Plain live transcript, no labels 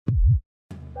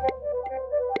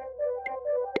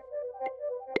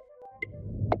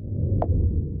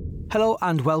Hello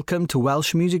and welcome to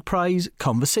Welsh Music Prize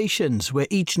Conversations, where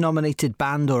each nominated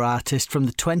band or artist from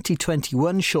the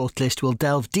 2021 shortlist will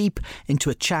delve deep into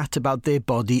a chat about their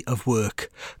body of work.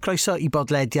 Croeso I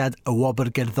bodlediad y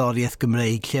Wobr Gerddoriaeth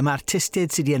Gymreig, lle mae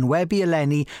artistiaid sydd wedi enwebu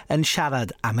eleni yn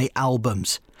siarad am ei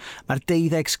albums. Mae'r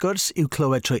 12 sgwrs i'w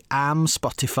clywed trwy Am,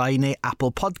 Spotify neu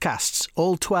Apple Podcasts.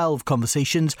 All 12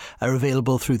 conversations are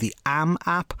available through the Am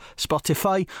app,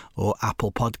 Spotify or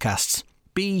Apple Podcasts.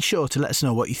 Be sure to let us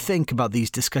know what you think about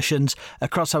these discussions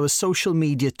across our social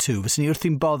media too. Fyswn ni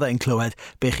wrthi'n bodda yn clywed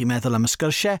be chi'n meddwl am y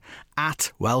sgyrsiau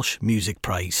at Welsh Music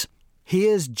Prize.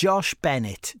 Here's Josh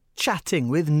Bennett chatting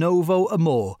with Novo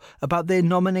Amor about their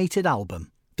nominated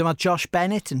album. Dyma Josh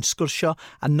Bennett yn sgwrsio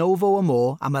a Novo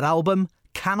Amor am yr album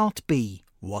Cannot Be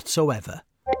Whatsoever.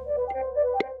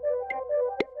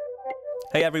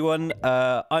 Hey everyone,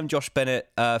 I'm Josh Bennett,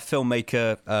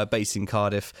 filmmaker based in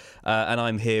Cardiff, and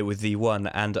I'm here with the one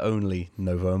and only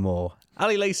Novo Amor.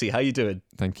 Ali Lacey, how you doing?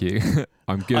 Thank you.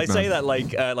 I'm good, I say that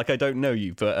like I don't know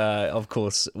you, but of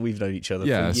course we've known each other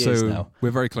for years now.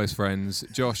 We're very close friends.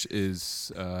 Josh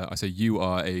is, you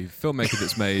are a filmmaker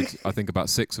that's made, I think, about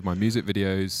 6 of my music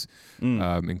videos,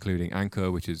 including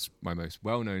Anchor, which is my most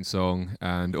well-known song,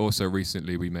 and also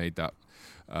recently we made that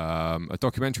a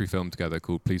documentary film together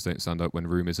called Please Don't Stand Up When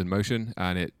Room Is in Motion,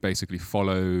 and it basically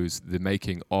follows the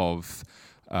making of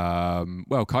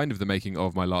kind of the making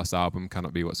of my last album,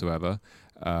 Cannot Be Whatsoever,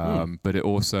 but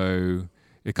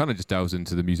it kind of just delves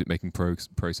into the music making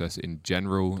process in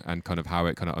general and kind of how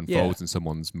it kind of unfolds in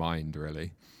someone's mind,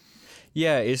 really.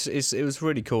 Yeah, it was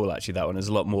really cool actually. That one is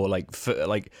a lot more like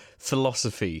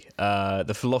philosophy,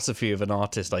 the philosophy of an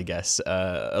artist, I guess,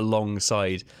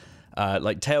 alongside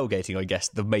like tailgating, I guess,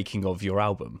 the making of your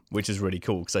album, which is really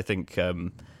cool because I think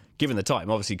given the time,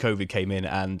 obviously COVID came in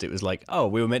and it was like, oh,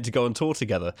 we were meant to go on tour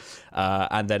together,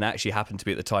 and then actually happened to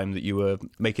be at the time that you were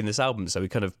making this album, so we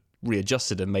kind of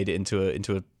readjusted and made it into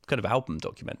a kind of album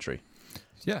documentary.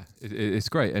 Yeah, it's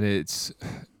great, and it's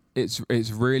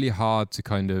really hard to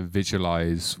kind of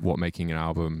visualize what making an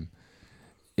album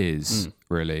is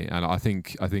really, and I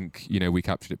think we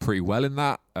captured it pretty well in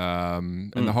that,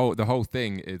 and the whole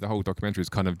documentary is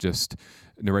kind of just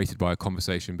narrated by a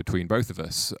conversation between both of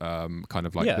us, kind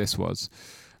of like this was,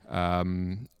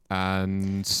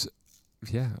 and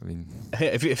yeah, I mean,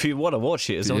 if you want to watch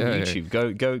it, it's on YouTube.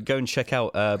 Go and check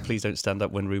out Please Don't Stand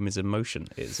Up When Room Is in Motion.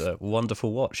 It's a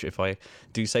wonderful watch, if I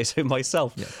do say so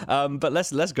myself. Yeah. But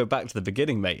let's go back to the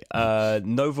beginning, mate.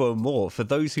 Novo Amor. For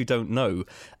those who don't know,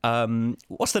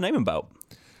 what's the name about?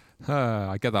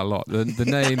 I get that a lot.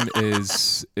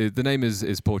 The name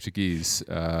is Portuguese.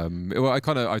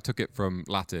 I took it from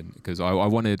Latin because I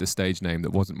wanted a stage name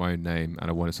that wasn't my own name, and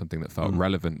I wanted something that felt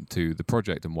relevant to the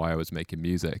project and why I was making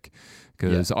music.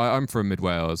 Because I'm from Mid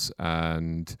Wales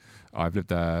and I've lived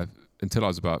there until I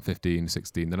was about 15,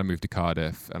 16. Then I moved to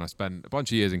Cardiff and I spent a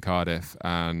bunch of years in Cardiff.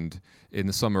 And in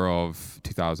the summer of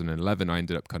 2011, I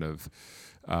ended up kind of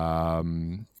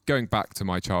going back to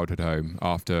my childhood home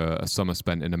after a summer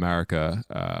spent in America,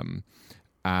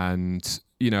 and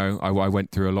I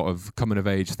went through a lot of coming of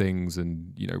age things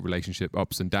and relationship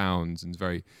ups and downs, and it's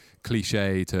very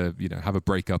cliche to have a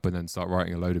breakup and then start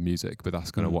writing a load of music, but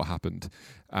that's kind of what happened.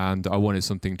 And I wanted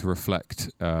something to reflect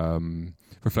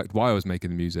why I was making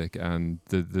the music, and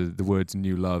the words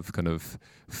new love kind of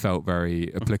felt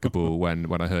very applicable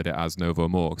when I heard it as Novo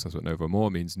Amor, because that's what Novo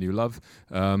Amor means, new love.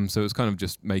 So it was kind of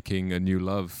just making a new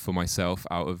love for myself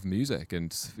out of music,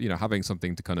 and having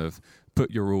something to kind of put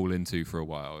your all into for a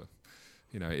while,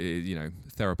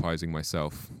 therapizing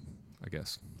myself, I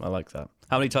guess. I like that.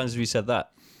 How many times have you said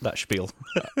that spiel?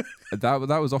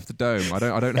 That was off the dome. I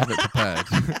don't have it prepared.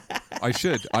 I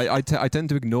should. I tend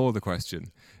to ignore the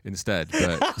question instead,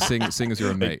 but sing as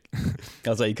you're a mate.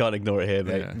 I'll say you can't ignore it here,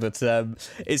 mate. Yeah. But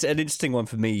it's an interesting one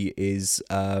for me. Is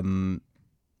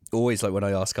always like when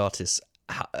I ask artists,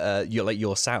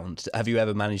 your sound. Have you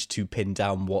ever managed to pin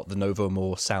down what the Novo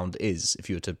Amor sound is, if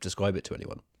you were to describe it to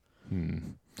anyone?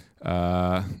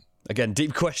 Again,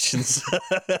 deep questions.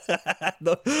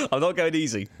 I'm not going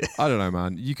easy. I don't know,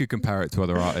 man. You could compare it to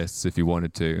other artists if you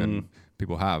wanted to, and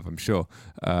people have, I'm sure.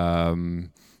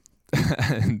 And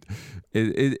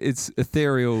it's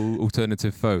ethereal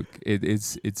alternative folk.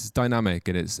 It's dynamic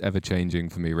and it's ever changing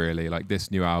for me, really. Like,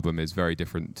 this new album is very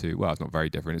different to, well, it's not very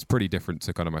different. It's pretty different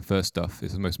to kind of my first stuff.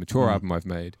 It's the most mature album I've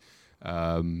made.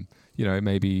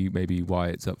 Maybe why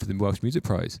it's up for the Welsh Music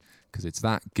Prize, because it's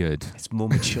that good. It's more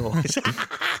mature.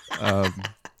 A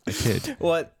kid.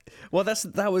 Well,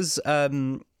 that was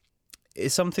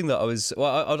it's something that I was.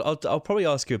 Well, I'll probably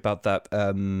ask you about that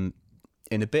in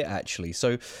a bit, actually.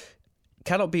 So,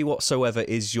 Cannot Be Whatsoever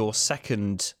is your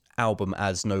second album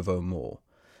as Novo More.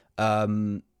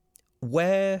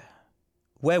 Where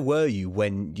were you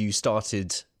when you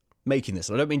started making this?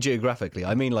 I don't mean geographically.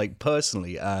 I mean like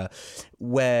personally.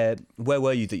 Where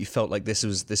were you that you felt like this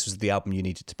was the album you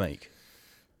needed to make?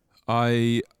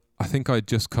 I think I'd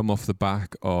just come off the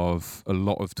back of a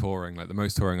lot of touring, like the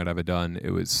most touring I'd ever done. It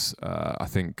was, I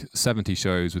think, 70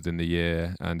 shows within the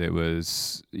year, and it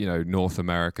was, North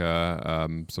America,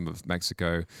 some of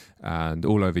Mexico, and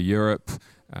all over Europe.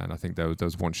 And I think there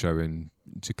was one show in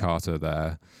Jakarta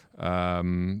there.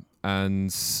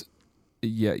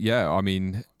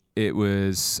 It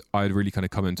was, I'd really kind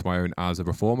of come into my own as a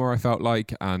performer, I felt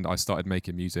like, and I started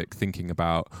making music thinking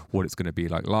about what it's going to be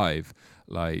like live,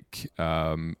 like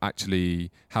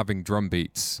actually having drum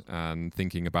beats and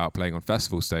thinking about playing on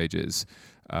festival stages.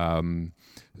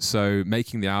 So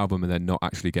making the album and then not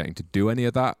actually getting to do any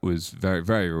of that was very,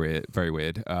 very weird, very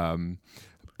weird.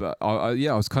 But I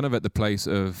was kind of at the place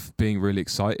of being really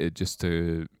excited just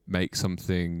to make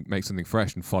something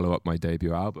fresh and follow up my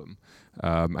debut album,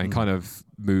 and kind of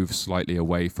move slightly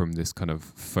away from this kind of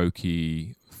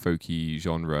folky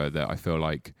genre that I feel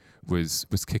like was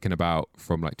kicking about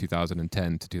from like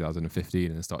 2010 to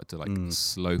 2015 and started to like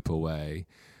slope away.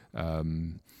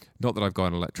 Not that I've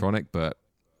gone electronic, but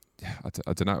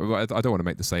I don't know. I don't want to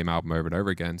make the same album over and over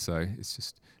again. So it's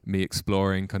just me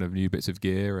exploring kind of new bits of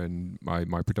gear and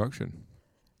my production.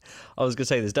 I was going to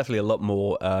say there's definitely a lot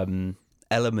more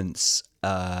elements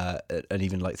and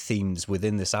even like themes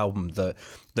within this album that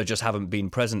just haven't been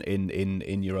present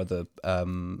in your other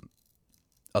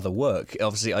work.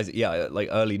 Obviously, like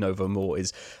early Novo More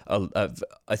is,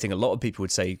 I think a lot of people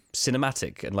would say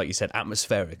cinematic and, like you said,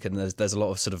 atmospheric, and there's a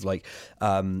lot of sort of like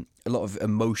a lot of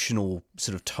emotional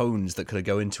sort of tones that kind of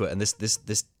go into it. And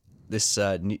this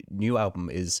new album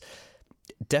is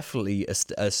definitely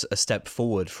a step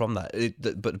forward from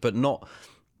that, but not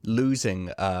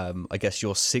losing, I guess,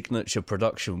 your signature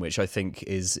production, which I think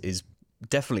is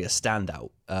definitely a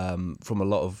standout from a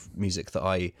lot of music that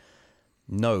I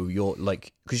know. You're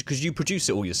like, because you produce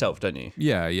it all yourself, don't you?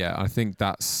 Yeah. I think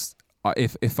that's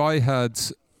if I had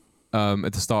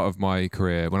at the start of my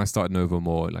career, when I started Novo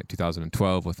More, like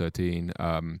 2012 or 13,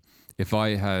 if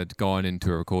I had gone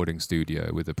into a recording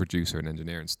studio with a producer and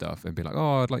engineer and stuff and been like,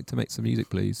 oh, I'd like to make some music,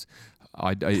 please,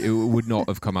 it would not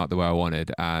have come out the way I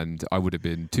wanted, and I would have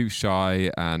been too shy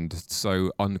and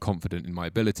so unconfident in my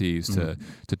abilities to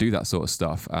do that sort of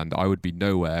stuff, and I would be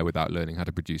nowhere without learning how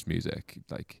to produce music.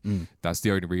 Like that's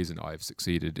the only reason I've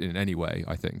succeeded in any way,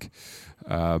 I think.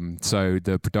 So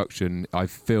the production, I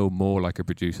feel more like a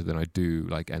producer than I do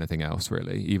like anything else,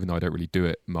 really, even though I don't really do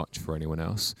it much for anyone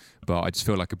else, but I just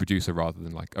feel like a producer rather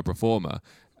than like a performer.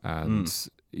 And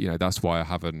that's why I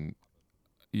haven't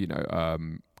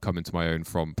come into my own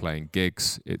from playing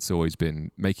gigs. It's always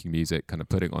been making music, kind of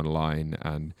putting it online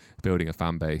and building a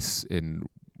fan base in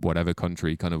whatever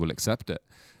country kind of will accept it,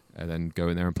 and then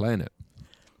going there and playing it.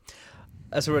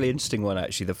 That's a really interesting one,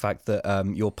 actually. The fact that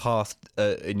your path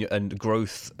and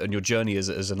growth and your journey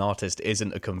as an artist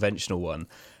isn't a conventional one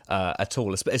at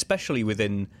all, especially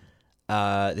within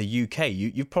the UK.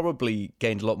 You've probably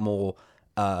gained a lot more,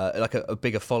 like a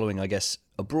bigger following, I guess,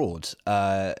 abroad,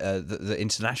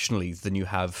 internationally than you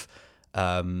have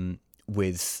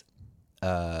with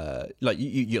like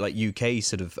you like UK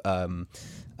sort of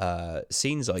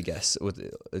scenes, I guess.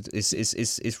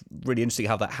 It's really interesting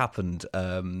how that happened.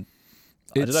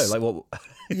 I don't know, like what?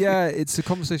 Yeah, it's a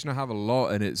conversation I have a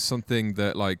lot, and it's something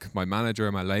that like my manager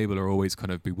and my label are always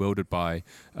kind of bewildered by,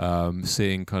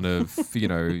 seeing kind of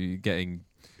getting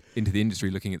into the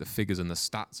industry, looking at the figures and the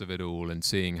stats of it all, and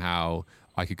seeing how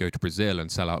I could go to Brazil and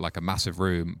sell out like a massive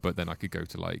room, but then I could go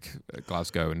to like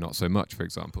Glasgow and not so much, for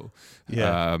example.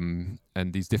 Yeah.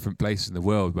 And these different places in the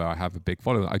world where I have a big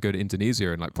following. I go to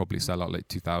Indonesia and like probably sell out like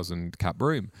 2,000 cap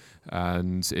room,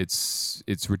 and it's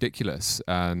ridiculous.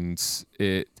 And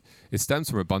it stems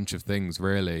from a bunch of things,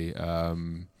 really.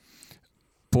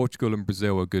 Portugal and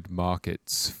Brazil are good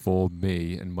markets for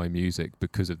me and my music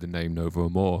because of the name Novo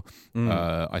More.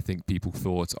 I think people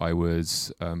thought I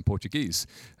was Portuguese,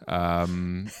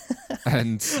 and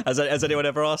has anyone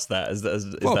ever asked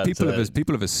that?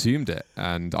 People have assumed it,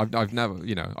 and I've never,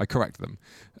 I correct them,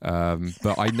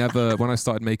 but I never. When I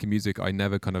started making music, I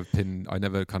never kind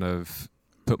of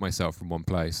put myself from one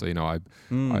place. So,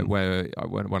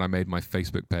 when I made my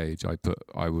Facebook page, I put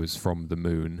I was from the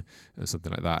moon or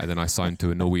something like that, and then I signed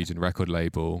to a Norwegian record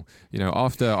label.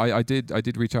 After I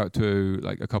did reach out to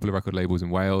like a couple of record labels in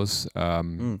Wales,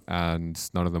 and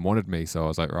none of them wanted me. So I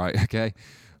was like, right, okay,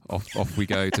 off we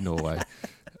go to Norway.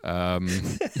 Yeah.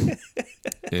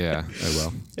 Oh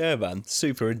well. Yeah, man,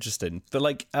 super interesting. But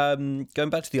like, going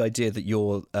back to the idea that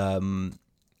your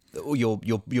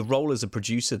role as a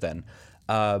producer, then,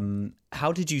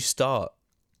 how did you start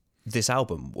this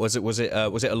album? Was it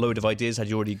a load of ideas? Had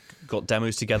you already got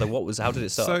demos together? How did it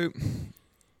start?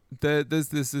 So there's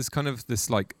this kind of this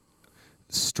like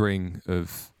string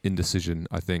of indecision,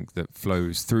 I think, that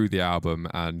flows through the album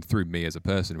and through me as a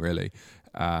person, really.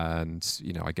 And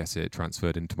I guess it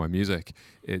transferred into my music.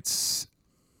 It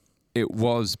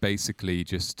was basically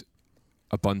just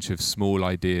a bunch of small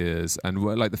ideas, and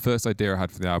like the first idea I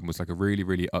had for the album was like a really,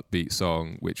 really upbeat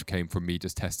song, which came from me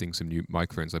just testing some new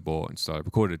microphones I bought, and so I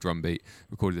recorded a drum beat,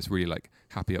 recorded this really like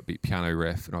happy upbeat piano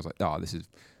riff, and I was like, this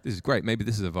is great. Maybe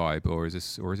this is a vibe, or is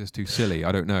this too silly?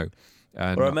 I don't know.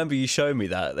 And I remember you showing me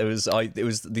that it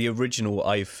was the original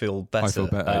 "I Feel Better." I Feel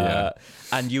Better, yeah.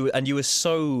 And you were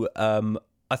so.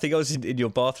 I think I was in your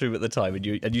bathroom at the time, and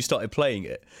you started playing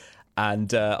it,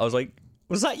 and I was like,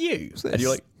 "Was that you?" And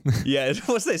you're like, "Yeah,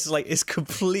 what's this?" Like, it's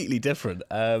completely different.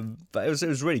 But it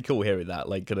was really cool hearing that.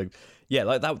 Like, kind of, yeah,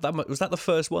 like that was that the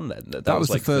first one then? That was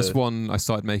like the first one I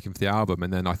started making for the album,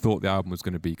 and then I thought the album was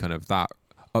going to be kind of that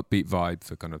upbeat vibe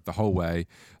for kind of the whole way.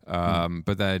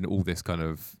 But then all this kind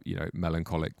of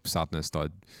melancholic sadness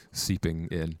started seeping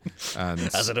in, and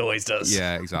as it always does.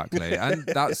 Yeah, exactly. And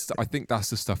I think that's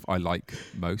the stuff I like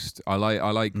most. I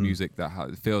like music that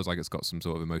feels like it's got some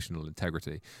sort of emotional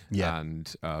integrity,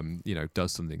 and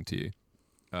does something to you.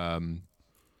 And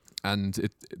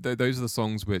those are the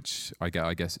songs which I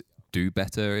guess do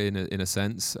better in a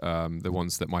sense. The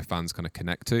ones that my fans kind of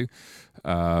connect to.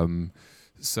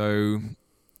 So.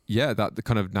 Yeah, that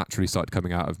kind of naturally started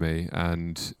coming out of me,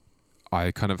 and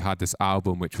I kind of had this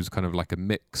album which was kind of like a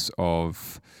mix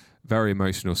of very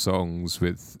emotional songs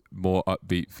with more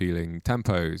upbeat feeling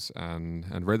tempos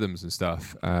and rhythms and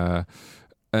stuff.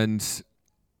 And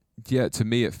yeah, to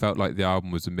me it felt like the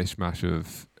album was a mishmash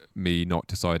of me not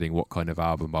deciding what kind of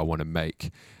album I want to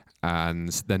make. And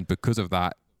then because of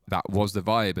that was the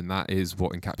vibe, and that is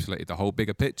what encapsulated the whole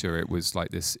bigger picture. It was like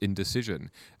this indecision,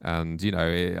 and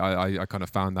I kind of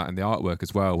found that in the artwork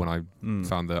as well when I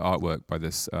found the artwork by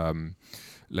this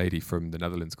lady from the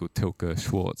Netherlands called Tilke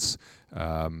Schwartz.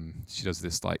 She does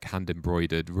this like hand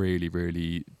embroidered, really,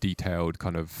 really detailed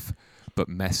kind of but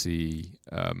messy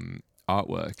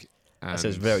artwork. And so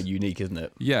it's very unique, isn't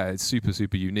it? Yeah, it's super,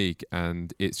 super unique,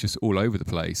 and it's just all over the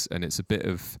place, and it's a bit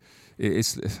of.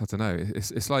 It's I don't know.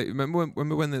 It's like remember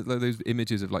when those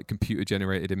images of like computer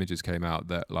generated images came out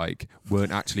that like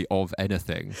weren't actually of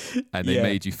anything, and they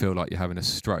made you feel like you're having a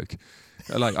stroke.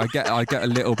 Like I get a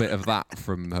little bit of that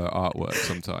from her artwork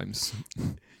sometimes.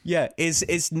 Yeah,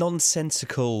 it's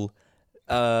nonsensical.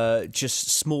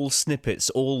 Just small snippets,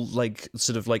 all like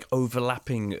sort of like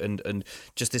overlapping, and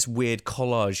just this weird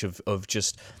collage of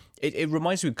just. It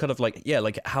reminds me of kind of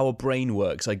like how a brain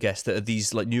works, I guess, that are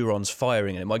these like neurons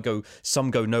firing, and it might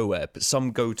some go nowhere, but some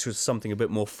go to something a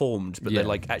bit more formed, but they're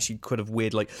like actually kind of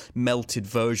weird, like melted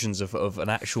versions of an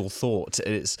actual thought.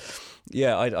 It's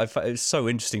it's so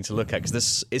interesting to look at because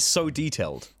this is so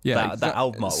detailed. Yeah, that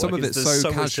album artwork. Some of it's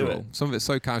so casual. Some of it's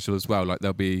so casual as well. Like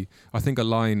there'll be, I think, a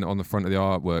line on the front of the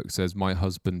artwork says, "My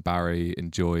husband Barry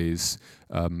enjoys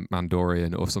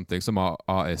Mandorian" or something. Some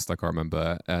artist I can't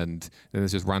remember, and then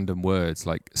there's just random words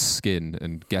like skin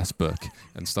and guest book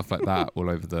and stuff like that all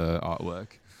over the artwork.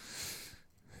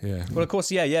 Yeah. Well, of course,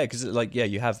 because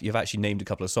you've actually named a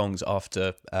couple of songs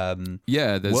after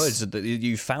words that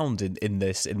you found in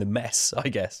the mess, I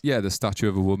guess. Yeah, there's Statue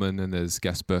of a Woman, and there's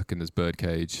Guest Book, and there's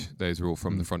Birdcage. Those are all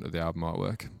from the front of the album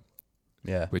artwork.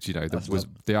 Yeah, which the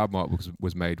album artwork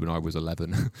was made when I was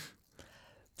 11.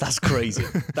 That's crazy.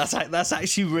 That's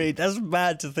actually really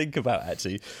mad to think about.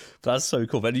 Actually, but that's so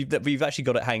cool. But you've actually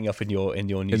got it hanging up in your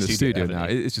new studio now.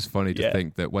 It's just funny to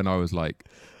think that when I was like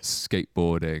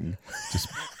skateboarding, just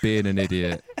being an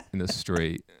idiot in the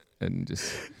street and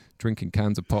just drinking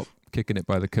cans of pop, kicking it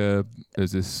by the curb,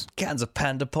 there's this cans of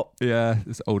Panda Pop. Yeah,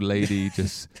 this old lady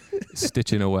just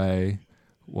stitching away.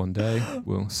 One day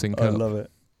we'll sync up. I love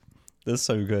it. That's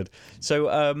so good. So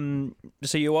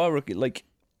you are like.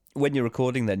 When you're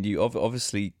recording, then you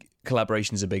obviously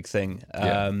collaboration is a big thing.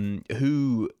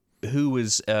 Who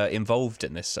was involved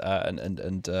in this,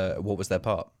 and what was their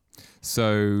part?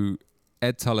 So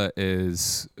Ed Tullett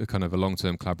is a kind of a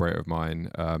long-term collaborator of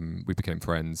mine. We became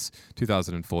friends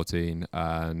 2014,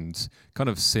 and kind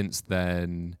of since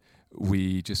then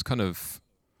we just kind of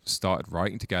started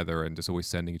writing together and just always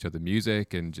sending each other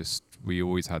music, and just we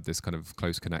always had this kind of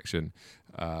close connection.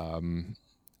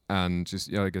 and just,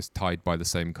 you know, I guess tied by the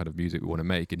same kind of music we want to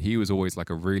make. And he was always like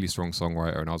a really strong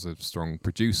songwriter, and I was a strong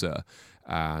producer,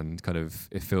 and kind of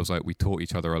it feels like we taught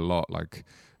each other a lot. Like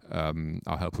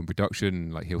I'll help in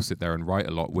production, like he'll sit there and write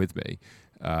a lot with me.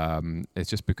 It's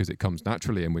just because it comes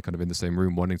naturally, and we're kind of in the same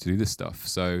room wanting to do this stuff.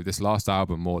 So this last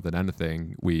album, more than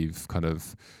anything, we kind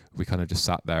of just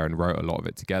sat there and wrote a lot of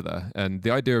it together. And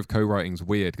the idea of co-writing is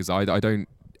weird, because I don't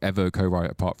ever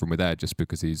co-write apart from with Ed, just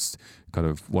because he's kind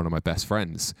of one of my best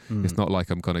friends. It's not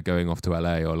like I'm kind of going off to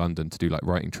LA or London to do like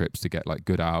writing trips to get like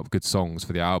good songs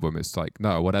for the album. It's like,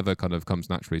 no, whatever kind of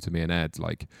comes naturally to me and Ed,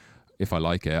 like if I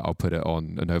like it, I'll put it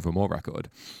on a Nova More record.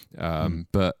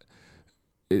 But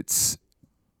it's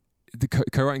the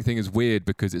co-writing thing is weird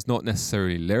because it's not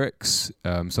necessarily lyrics.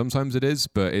 Sometimes it is,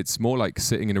 but it's more like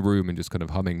sitting in a room and just kind of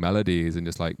humming melodies and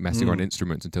just like messing around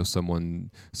instruments until someone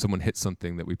hits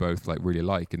something that we both like really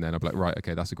like, and then I'm like, right,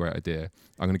 okay, that's a great idea.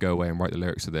 I'm going to go away and write the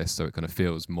lyrics to this, so it kind of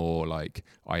feels more like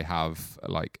I have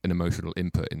like an emotional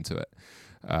input into it.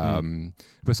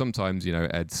 But sometimes, you know,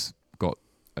 Ed's got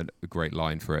a great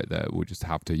line for it that we'll just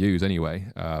have to use anyway,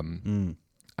 and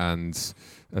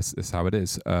that's how it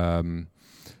is.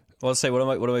 Well, I'll say one of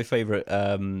my favorite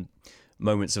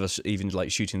moments of us even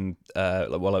like shooting,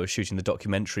 like while I was shooting the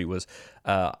documentary was,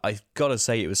 I gotta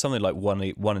say it was something like one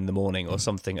in the morning or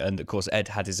something, and of course Ed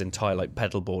had his entire like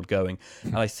pedal board going,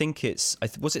 and I think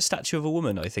was it Statue of a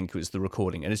Woman? I think it was the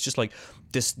recording, and it's just like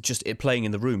this, just it playing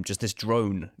in the room, just this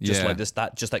drone, just like this,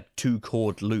 that just like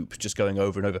 2-chord loop just going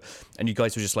over and over, and you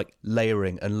guys were just like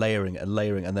layering and layering and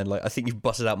layering, and then like I think you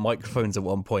busted out microphones at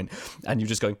one point, and you're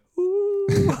just going.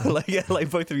 like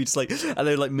both of you just like, and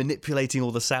they're like manipulating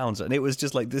all the sounds, and it was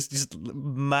just like this just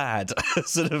mad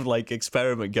sort of like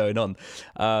experiment going on,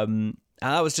 and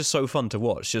that was just so fun to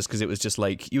watch, just because it was just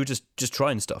like you were just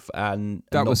trying stuff, and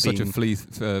that was such a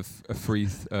free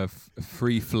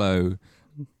flow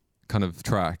kind of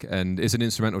track, and it's an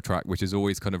instrumental track, which is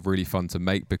always kind of really fun to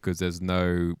make because there's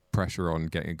no pressure on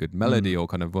getting a good melody or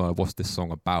kind of what's this song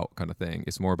about kind of thing.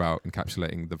 It's more about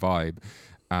encapsulating the vibe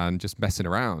and just messing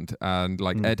around. And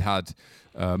like Ed had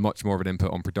much more of an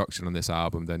input on production on this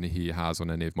album than he has on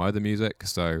any of my other music.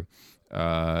 So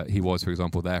he was, for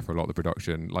example, there for a lot of the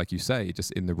production, like you say,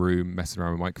 just in the room, messing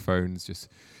around with microphones, just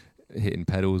hitting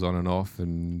pedals on and off,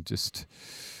 and just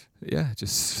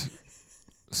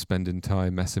spending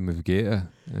time messing with gear.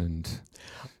 And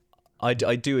I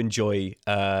do enjoy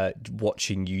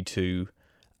watching you two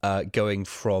going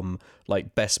from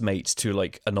like best mates to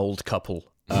like an old couple.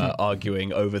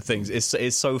 Arguing over things.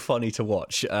 It's so funny to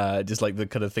watch, just like the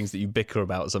kind of things that you bicker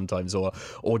about sometimes, or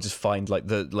just find like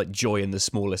the like joy in the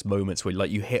smallest moments where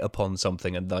like you hit upon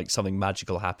something and like something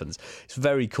magical happens. It's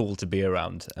very cool to be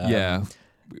around.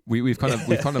 We've kind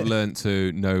of learned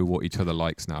to know what each other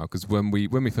likes now, because when we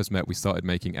first met, we started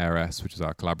making ARS, which is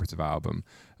our collaborative album,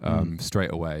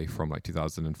 straight away from like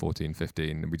 2014, 15,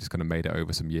 and we just kind of made it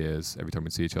over some years every time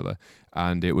we'd see each other,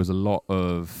 and it was a lot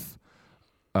of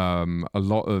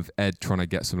Ed trying to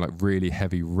get some like really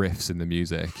heavy riffs in the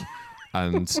music,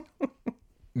 and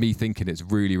me thinking it's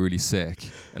really, really sick,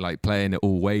 and like playing it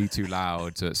all way too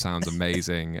loud so it sounds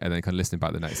amazing, and then kind of listening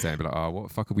back the next day and be like, oh, what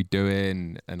the fuck are we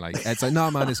doing? And like Ed's like,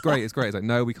 no man, it's great. It's like,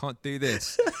 no, we can't do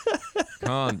this.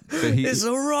 Can't. But it's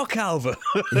a rock album.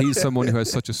 He's someone who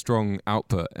has such a strong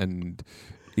output, and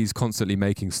he's constantly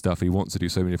making stuff. He wants to do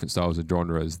so many different styles and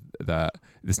genres that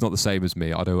it's not the same as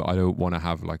me. I don't want to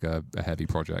have like a heavy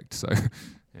project. So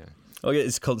yeah. Oh yeah,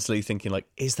 it's constantly thinking like,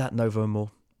 is that Nova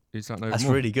More? Is that Nova That's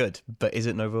More? really good, but is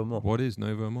it Nova More? What is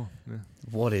Nova More? Yeah.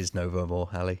 What is Nova More,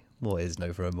 Ali? What is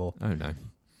Nova More? I don't know.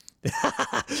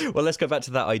 Well, let's go back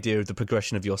to that idea of the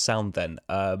progression of your sound then.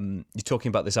 You're talking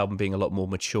about this album being a lot more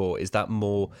mature. Is that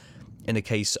more in a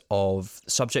case of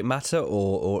subject matter,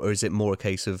 or is it more a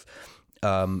case of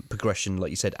progression, like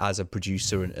you said, as a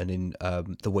producer and in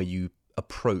the way you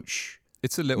approach?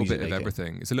 It's a little bit of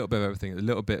everything. It's a little bit of everything. A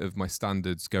little bit of my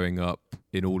standards going up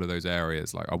in all of those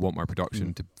areas. Like I want my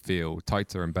production to feel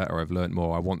tighter and better. I've learned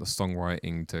more. I want the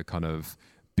songwriting to kind of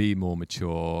be more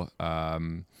mature,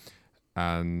 and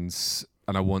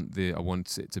I want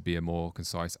it to be a more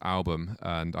concise album.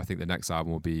 And I think the next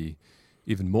album will be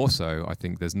even more so. I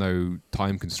think there's no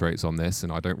time constraints on this,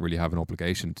 and I don't really have an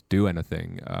obligation to do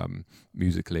anything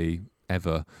musically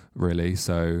ever, really.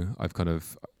 So I've kind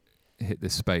of hit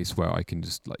this space where I can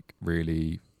just like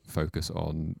really focus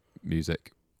on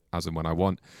music as and when I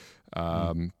want.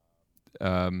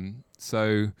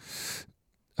 So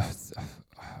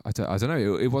I don't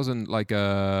know. It wasn't like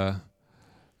a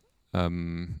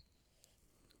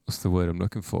what's the word I'm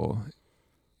looking for?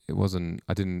 It wasn't.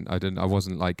 I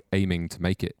wasn't like aiming to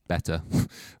make it better,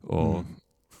 or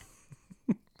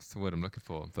the word I'm looking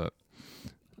for, but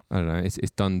I don't know. It's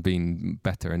done been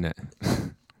better, isn't it?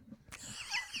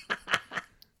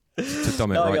 To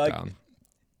dumb it down.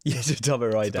 Yeah, to dumb it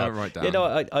right down. Down. Yeah,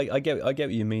 no, I get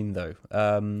what you mean though.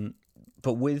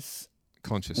 But with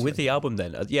consciously, with the album,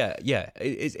 then, yeah.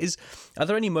 Are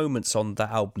there any moments on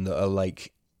that album that are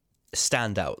like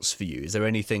standouts for you? Is there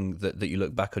anything that you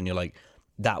look back on, you're like,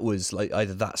 that was like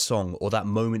either that song or that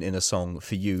moment in a song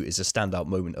for you is a standout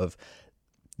moment of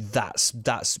that's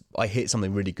I hit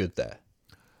something really good there?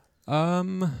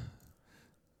 Let's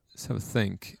have a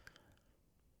think.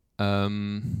 I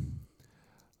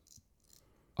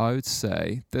would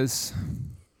say there's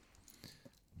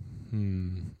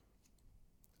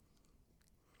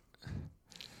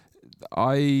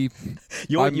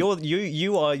you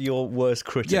are your worst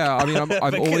critic. Yeah, I mean, I'm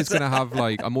always going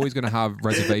to have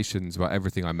reservations about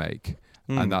everything I make,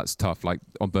 and that's tough. Like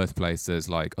on Birthplace, there's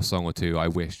like a song or two I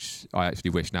actually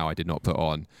wish now I did not put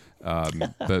on,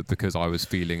 but because I was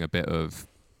feeling a bit of.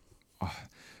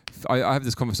 I have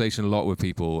this conversation a lot with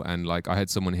people, and like I had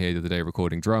someone here the other day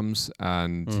recording drums,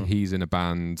 and he's in a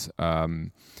band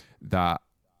that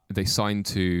they signed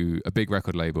to a big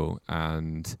record label,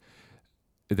 and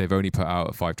they've only put out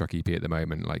a 5-track EP at the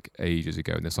moment, like ages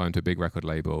ago, and they're signed to a big record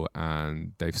label,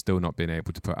 and they've still not been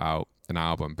able to put out an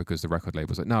album because the record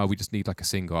label's like, no, we just need like a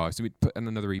single. So we put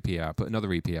another EP out, That's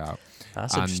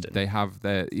and interesting.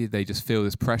 they just feel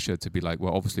this pressure to be like,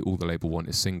 well, obviously all the label want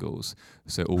is singles,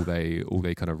 so all they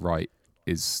kind of write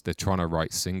is they're trying to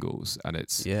write singles, and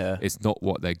it's not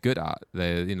what they're good at.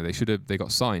 They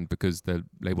got signed because the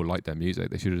label liked their music.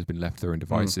 They should have been left to their own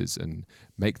devices and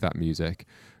make that music,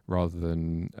 rather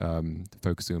than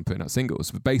focusing on putting out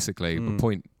singles. But basically, the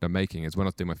point I'm making is when I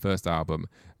was doing my first album,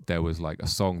 there was like a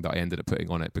song that I ended up putting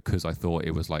on it because I thought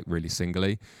it was like really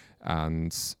singly.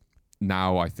 And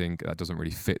now I think that doesn't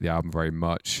really fit the album very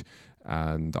much.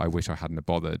 And I wish I hadn't have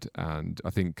bothered. And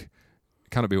I think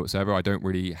Cannot Be Whatsoever, I don't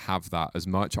really have that as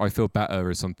much. I Feel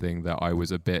Better is something that I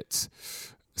was a bit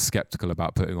skeptical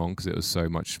about putting on because it was so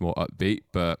much more upbeat,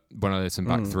 but when I listen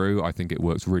back through, I think it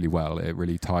works really well. It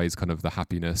really ties kind of the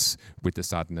happiness with the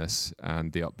sadness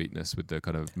and the upbeatness with the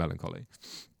kind of melancholy.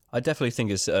 I definitely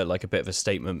think it's like a bit of a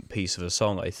statement piece of a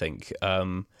song. I think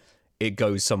it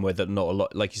goes somewhere that not a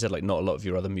lot, like you said, like not a lot of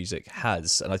your other music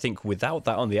has, and I think without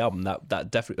that on the album,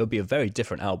 that definitely would be a very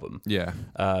different album. Yeah.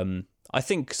 I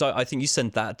think you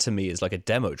sent that to me as like a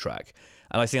demo track,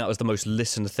 and I think that was the most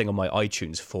listened thing on my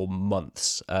iTunes for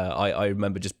months. I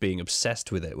remember just being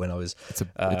obsessed with it when I was. It's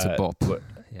a bop.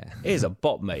 Yeah, it is a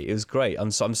bop, mate. It was great.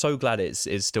 I'm so glad it's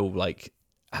still like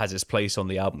has its place on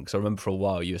the album, because I remember for a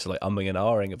while you were like umming and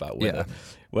ahhing about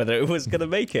whether it was going to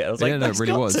make it. I was like, no, it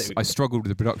really was. I struggled with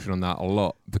the production on that a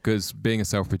lot because being a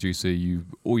self-producer,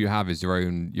 all you have is your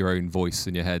own voice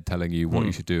in your head telling you what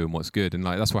you should do and what's good, and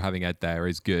like that's why having Ed there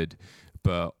is good,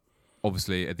 but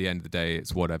obviously at the end of the day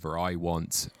it's whatever I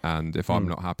want, and if I'm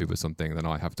not happy with something then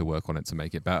I have to work on it to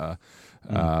make it better.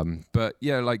 But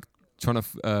yeah, like trying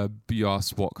to be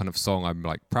asked what kind of song I'm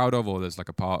like proud of, or there's like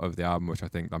a part of the album which I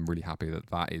think I'm really happy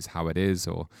that is how it is,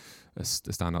 or a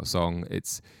standout song.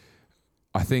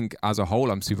 I think as a whole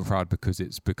I'm super proud because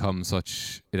it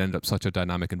ended up such a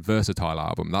dynamic and versatile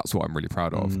album. That's what I'm really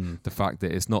proud of. The fact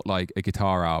that it's not like a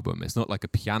guitar album, it's not like a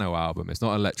piano album, it's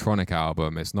not an electronic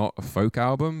album, it's not a folk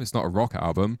album, it's not a rock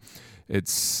album.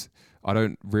 I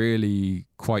don't really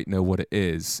quite know what it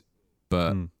is,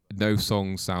 but no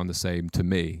songs sound the same to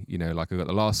me. You know, like I got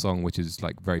the last song which is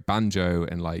like very banjo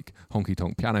and like honky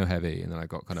tonk piano heavy, and then I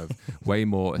got kind of way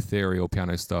more ethereal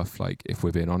piano stuff, like If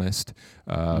We're Being Honest,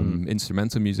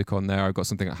 instrumental music on there. I've got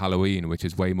something at Halloween which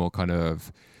is way more kind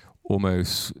of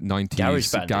almost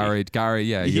 90s garage.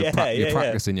 You're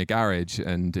practicing your garage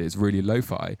and it's really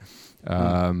lo-fi.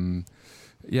 And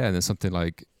there's something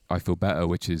like I Feel Better,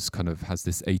 which is kind of has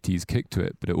this 80s kick to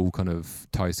it, but it all kind of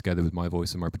ties together with my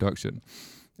voice and my production.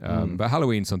 But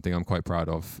Halloween's something I'm quite proud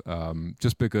of,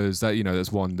 just because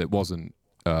that's one that wasn't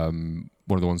one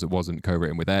of the ones that wasn't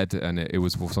co-written with Ed, and it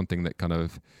was something that kind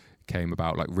of came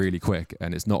about like really quick.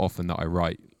 And it's not often that I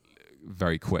write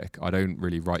very quick. I don't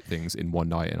really write things in one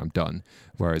night and I'm done.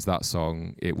 Whereas that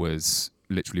song, it was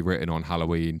literally written on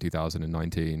Halloween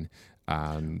 2019,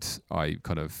 and I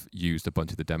kind of used a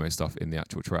bunch of the demo stuff in the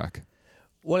actual track.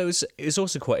 Well, it's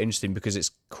also quite interesting because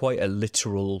it's quite a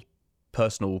literal,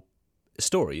 personal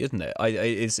story, isn't it?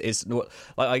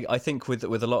 I think with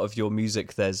a lot of your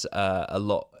music, there's a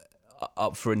lot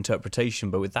up for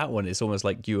interpretation, but with that one, it's almost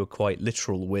like you were quite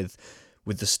literal with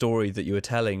the story that you were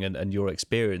telling and your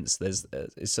experience. There's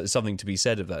it's something to be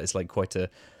said of that. It's like quite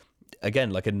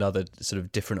like another sort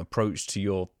of different approach to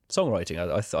your songwriting.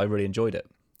 I really enjoyed it.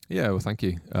 Yeah, well, thank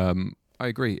you. I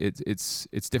agree.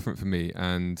 It's different for me,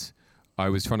 and I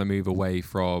was trying to move away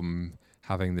from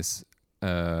having this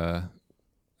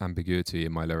ambiguity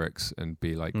in my lyrics and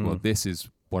be like, well, this is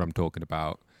what I'm talking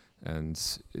about, and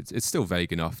it's still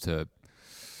vague enough for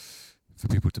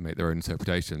people to make their own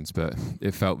interpretations, but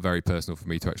it felt very personal for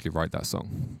me to actually write that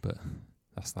song. But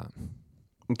that's that.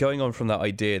 Going on from that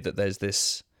idea that there's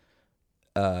this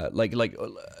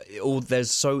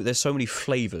there's so many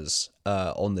flavors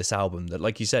on this album that,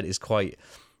 like you said, is quite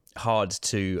hard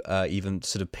to even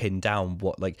sort of pin down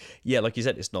what, like you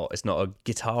said, it's not a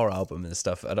guitar album and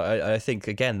stuff. And I think,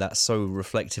 again, that's so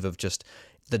reflective of just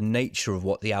the nature of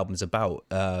what the album's about,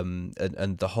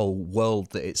 and the whole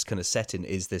world that it's kind of set in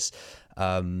is this.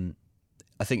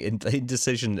 I think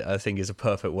indecision, I think, is a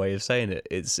perfect way of saying it.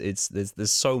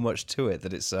 There's so much to it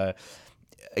that it's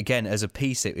again, as a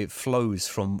piece, it flows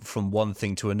from one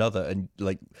thing to another, and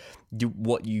like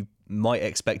what you might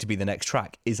expect to be the next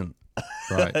track isn't.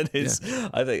 Right. And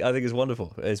I think it's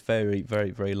wonderful. It's very,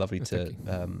 very, very lovely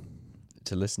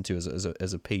to listen to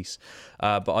as a piece.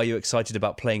 But are you excited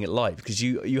about playing it live? Because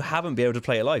you haven't been able to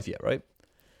play it live yet, right?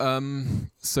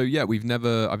 So yeah,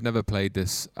 I've never played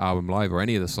this album live or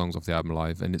any of the songs off the album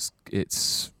live, and it's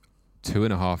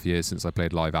 2.5 years since I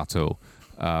played live at all.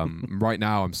 Right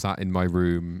now I'm sat in my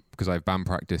room because I have band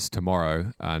practice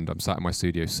tomorrow, and I'm sat in my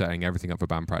studio setting everything up for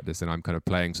band practice, and I'm kind of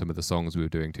playing some of the songs we were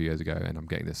doing 2 years ago, and I'm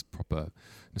getting this proper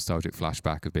nostalgic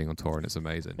flashback of being on tour, and it's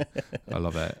amazing. I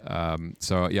love it.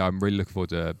 So yeah, I'm really looking forward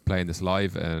to playing this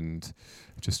live and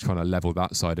just trying to level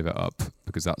that side of it up,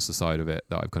 because that's the side of it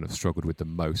that I've kind of struggled with the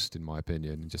most, in my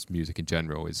opinion, and just music in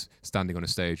general, is standing on a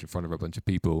stage in front of a bunch of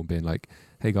people and being like,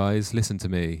 hey guys, listen to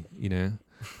me, you know,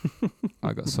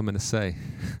 I got something to say.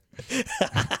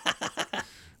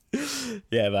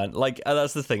 Yeah, man. Like,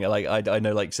 that's the thing. Like, I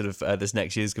know, like, sort of this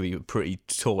next year's gonna be pretty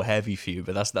tour heavy for you,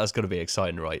 but that's gonna be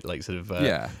exciting, right? Like, sort of.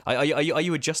 Yeah. Are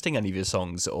you adjusting any of your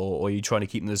songs, or are you trying to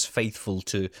keep them as faithful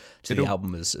to the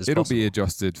album as possible? It'll be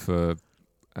adjusted for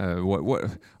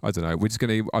what I don't know. We're just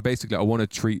gonna.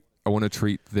 I want to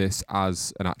treat this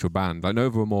as an actual band. Like,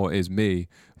 Nova More is me,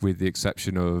 with the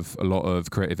exception of a lot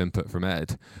of creative input from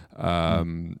Ed,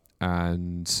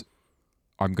 and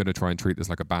I'm going to try and treat this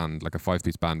like a band, like a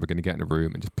 5-piece band. We're going to get in a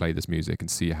room and just play this music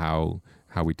and see how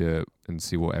we do it, and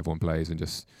see what everyone plays, and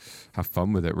just have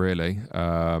fun with it, really,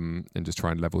 and just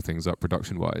try and level things up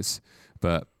production wise.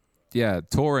 But yeah,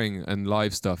 touring and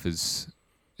live stuff is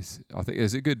I think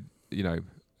is a good, you know,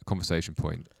 conversation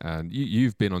point. And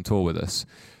you've been on tour with us.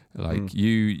 Like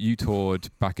you toured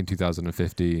back in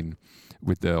 2015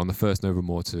 on the first Nova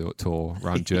More tour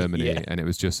around Germany, yeah. And it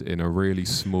was just in a really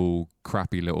small,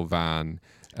 crappy little van,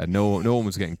 and no one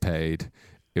was getting paid.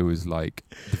 It was like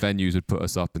the venues would put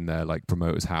us up in their like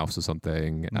promoter's house or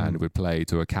something, and we'd play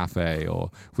to a cafe, or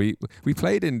we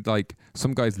played in like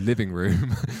some guy's living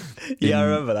room. Yeah, I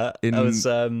remember that. In was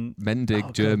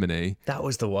Mendig, Germany. That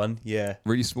was the one. Yeah,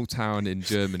 really small town in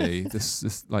Germany.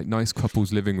 this like nice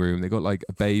couple's living room. They got like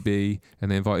a baby,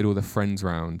 and they invited all their friends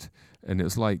round, and it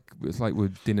was like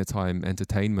with dinner time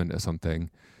entertainment or something.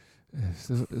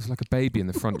 It's like a baby in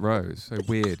the front row. It's so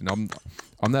weird. And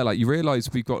I'm there like, you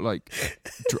realise we've got like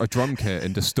a drum kit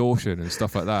and distortion and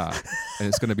stuff like that, and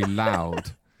it's going to be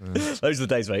loud. Those are the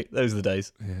days, mate. Those are the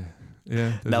days.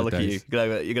 Yeah. Now look at you.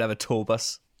 You're gonna have a tour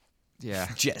bus. Yeah.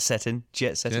 Jet setting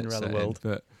around the world.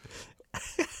 But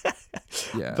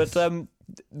yeah. But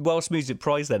Welsh Music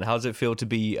Prize, then, how does it feel to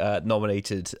be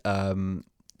nominated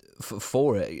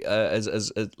for it?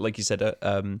 As like you said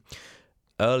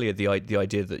earlier, the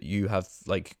idea that you have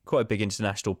like quite a big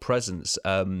international presence,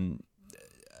 and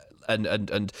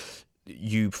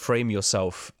you frame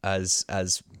yourself as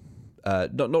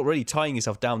not really tying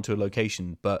yourself down to a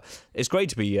location, but it's great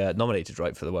to be nominated,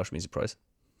 right, for the Welsh Music Prize.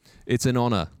 It's an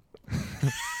honour.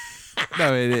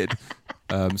 No,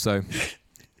 so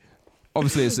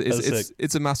obviously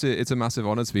it's a massive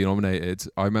honour to be nominated.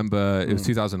 I remember it was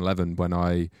 2011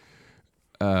 when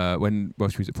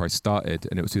Welsh Music Prize started,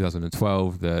 and it was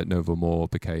 2012 that Nova More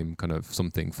became kind of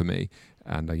something for me,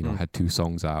 and I had 2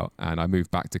 songs out, and I moved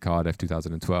back to Cardiff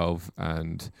 2012,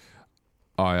 and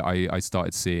I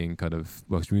started seeing kind of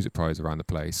Welsh Music Prize around the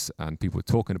place, and people were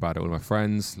talking about it, all my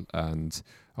friends, and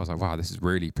I was like, wow, this is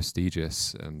really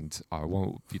prestigious, and I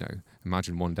won't,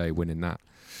 imagine one day winning that.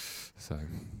 So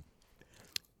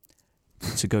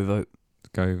go vote.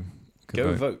 Go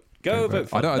vote. Go vote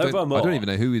for Nova More. I don't even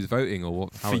know who is voting or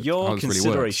what. For your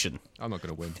consideration. Really, I'm not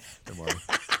going to win. Don't worry.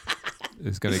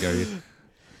 It's going to go.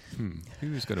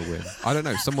 Who's going to win? I don't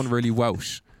know. Someone really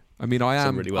Welsh. I mean, I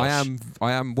am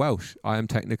Welsh. I am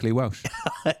technically Welsh.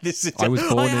 I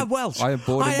am Welsh. I am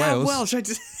born in Wales. Welsh. I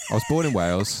was born in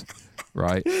Wales,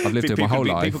 right? I've lived here my People whole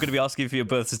life. People are going to be asking for your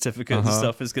birth certificate and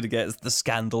stuff. It's going to get the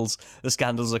scandals. The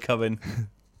scandals are coming.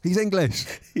 He's English.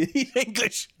 He's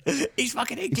English. He's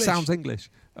fucking English. He sounds English.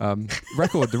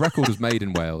 The record was made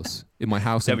in Wales, in my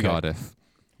house in Cardiff.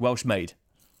 Welsh made.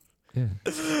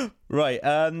 Yeah. Right.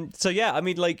 So yeah, I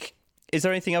mean, like, is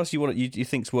there anything else you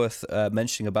think's worth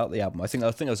mentioning about the album? I think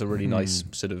that was a really nice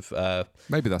sort of.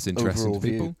 Maybe that's interesting to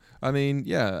people. View. I mean,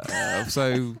 yeah.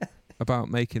 So about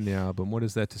making the album, what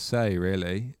is there to say,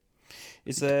 really?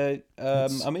 Is there?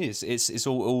 I mean, it's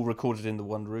all recorded in the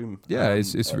one room. Yeah,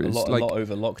 it's a lot like,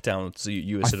 over lockdown. So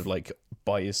you were sort of like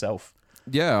by yourself.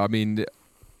 Yeah, I mean,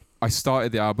 I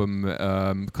started the album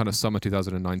kind of summer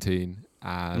 2019,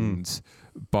 and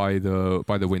by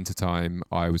the winter time,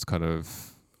 I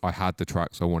had the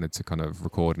tracks I wanted to kind of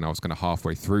record, and I was kind of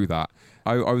halfway through that.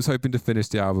 I was hoping to finish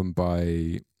the album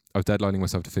I was deadlining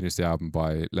myself to finish the album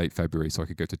by late February, so I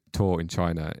could go to tour in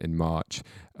China in March.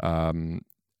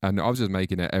 And I was just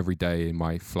making it every day in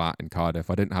my flat in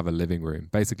Cardiff. I didn't have a living room.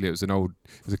 Basically, it was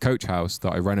a coach house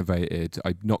that I renovated.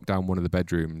 I knocked down one of the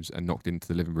bedrooms and knocked into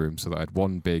the living room so that I had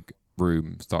one big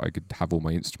room so that I could have all my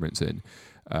instruments in.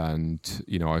 And,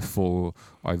 you know, I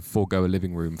forego a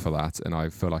living room for that. And I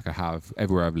feel like I have,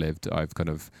 everywhere I've lived, I've kind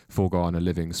of foregone a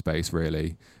living space,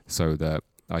 really, so that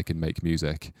I can make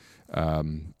music.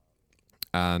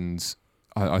 And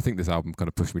I think this album kind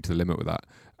of pushed me to the limit with that.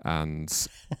 And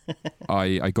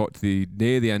I got to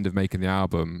near the end of making the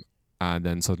album, and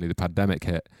then suddenly the pandemic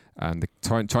hit, and the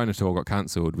China tour got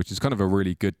cancelled, which is kind of a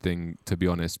really good thing, to be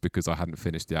honest, because I hadn't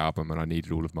finished the album and I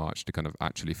needed all of March to kind of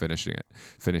actually finish it.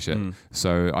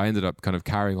 So I ended up kind of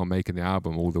carrying on making the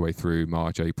album all the way through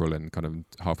March, April, and kind of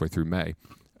halfway through May.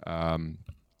 And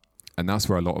that's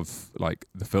where a lot of like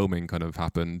the filming kind of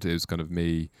happened. It was kind of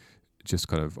me just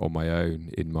kind of on my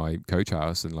own in my coach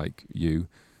house, and like you,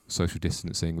 social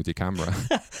distancing with your camera.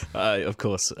 Of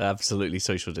course, absolutely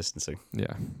social distancing.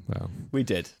 Yeah, well, we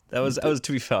did. That was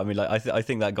to be fair. I mean, like I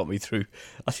think that got me through.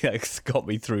 I think that got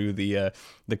me through the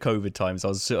COVID times. I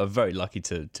was sort of very lucky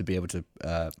to be able to.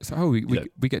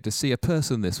 We get to see a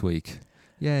person this week.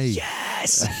 Yay!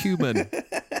 Yes, a human.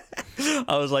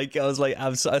 I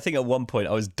think at one point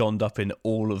I was donned up in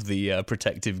all of the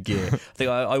protective gear. I think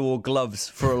I wore gloves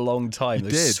for a long time.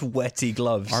 Those sweaty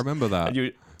gloves. I remember that.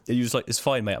 And you was like, "It's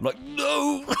fine, mate." I'm like,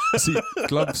 "No." See,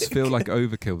 gloves feel like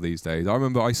overkill these days. I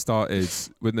remember I started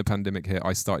when the pandemic hit.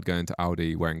 I started going to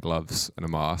Aldi wearing gloves and a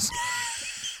mask.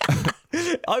 To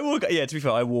be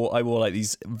fair, I wore like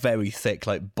these very thick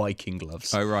like biking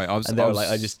gloves. Oh right, I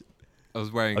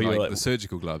was wearing the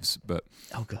surgical gloves, but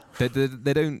they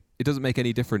don't. It doesn't make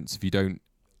any difference if you don't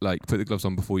like put the gloves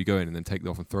on before you go in and then take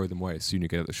them off and throw them away as soon as you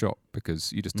get at the shop,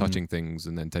 because you're just touching things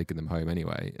and then taking them home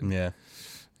anyway. And yeah,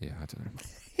 I don't know.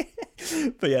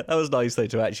 But yeah, that was nice though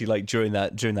to actually like during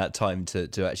that time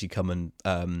to actually come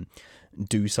and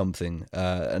do something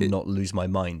and not lose my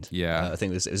mind. Yeah, I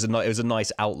think it was a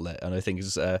nice outlet, and I think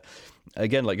it's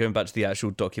again, like going back to the actual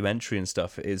documentary and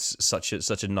stuff, is such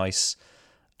a nice.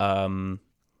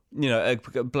 A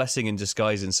blessing in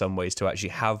disguise in some ways to actually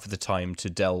have the time to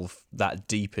delve that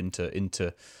deep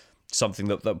into something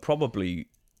that probably,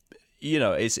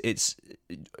 it's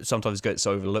sometimes gets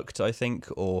overlooked, I think,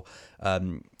 or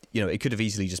it could have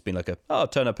easily just been like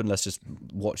turn up and let's just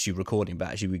watch you recording, but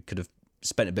actually we could have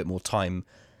spent a bit more time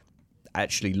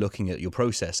actually looking at your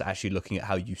process, actually looking at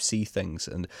how you see things,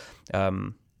 and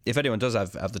if anyone does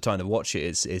have the time to watch it,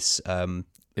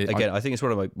 I think it's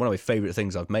one of my favorite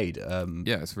things I've made.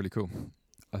 Yeah, it's really cool.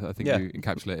 I think you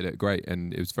encapsulated it great,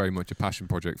 and it was very much a passion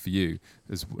project for you,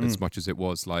 as much as it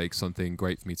was like something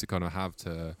great for me to kind of have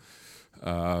to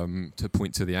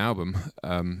point to the album.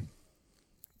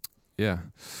 Yeah,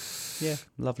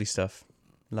 lovely stuff.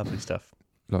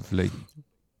 Lovely.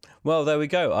 Well, there we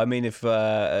go. I mean, if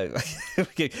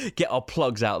get our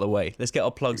plugs out of the way. Let's get our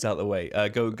plugs out of the way.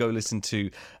 Go listen to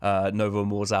Novo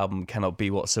Moore's album Cannot Be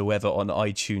Whatsoever on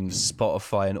iTunes,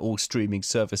 Spotify, and all streaming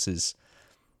services.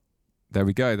 There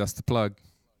we go. That's the plug.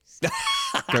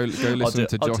 Go listen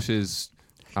to Josh's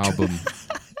album.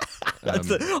 I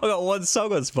got one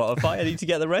song on Spotify. I need to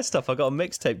get the rest up. I got a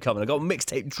mixtape coming. I got a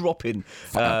mixtape dropping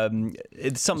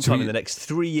sometime in the next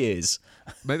 3 years.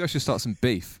 Maybe I should start some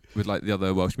beef with like the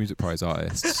other Welsh Music Prize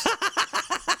artists.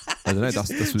 I don't know.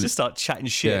 Just start chatting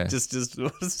shit. Yeah. Just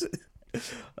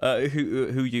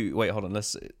who you? Wait, hold on.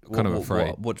 Let's. Kind of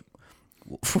afraid.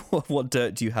 What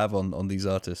dirt do you have on these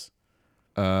artists?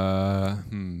 Who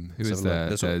is there?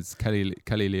 There's Kelly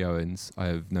Lee Owens. I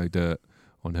have no dirt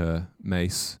on her.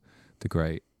 Mace, the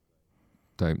Great.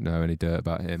 Don't know any dirt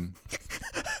about him.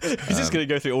 He's just going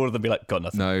to go through all of them and be like, got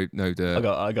nothing. No dirt.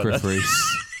 I got Griff nothing.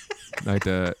 Rhys. No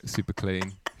dirt. Super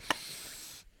clean.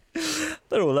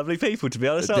 They're all lovely people, to be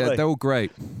honest, aren't they? They're all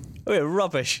great. We're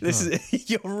rubbish.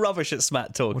 You're rubbish at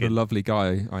smat talking. What a lovely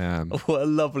guy I am. What a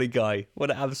lovely guy.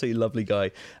 What an absolutely lovely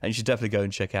guy. And you should definitely go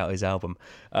and check out his album.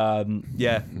 But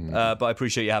I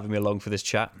appreciate you having me along for this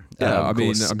chat.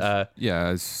 It's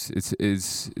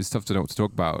tough to know what to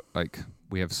talk about. Like,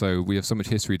 we have so much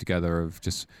history together of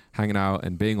just hanging out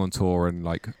and being on tour and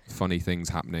like funny things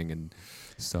happening and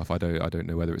stuff. I don't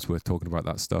know whether it's worth talking about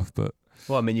that stuff, but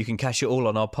well, I mean, you can catch it all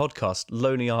on our podcast,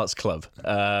 Lonely Arts Club,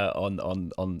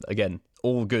 on again,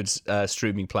 all good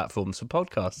streaming platforms for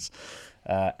podcasts.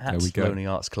 At Lonely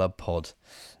Arts Club Pod.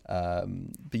 I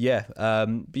mean,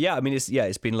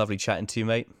 it's been lovely chatting to you,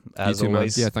 mate. As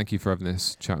always. Man. Yeah, thank you for having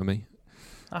this chat with me.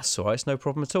 That's all right. It's no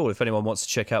problem at all. If anyone wants to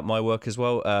check out my work as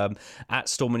well, at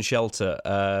Storm and Shelter.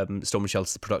 Storm and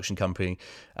Shelter's the production company.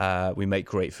 We make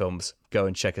great films. Go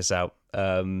and check us out.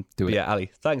 Yeah,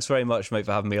 Ali, thanks very much, mate,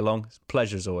 for having me along. It's a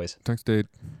pleasure as always. Thanks, dude.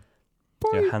 Bye.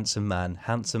 You're a handsome man.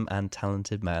 Handsome and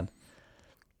talented man.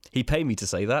 He paid me to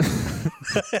say that.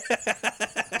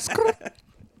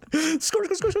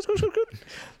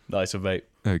 Nice one, mate.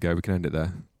 There we go. We can end it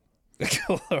there.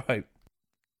 All right.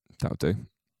 That'll do.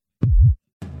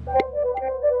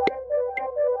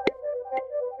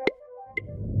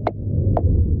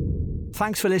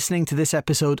 Thanks for listening to this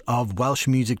episode of Welsh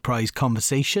Music Prize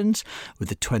Conversations with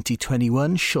the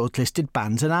 2021 shortlisted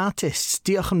bands and artists.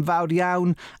 Diolch yn fawr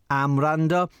iawn am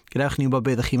wrando. Gadewch ni wybod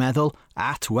beth ych chi'n meddwl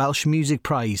at Welsh Music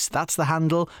Prize. That's the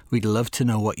handle. We'd love to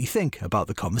know what you think about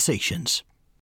the conversations.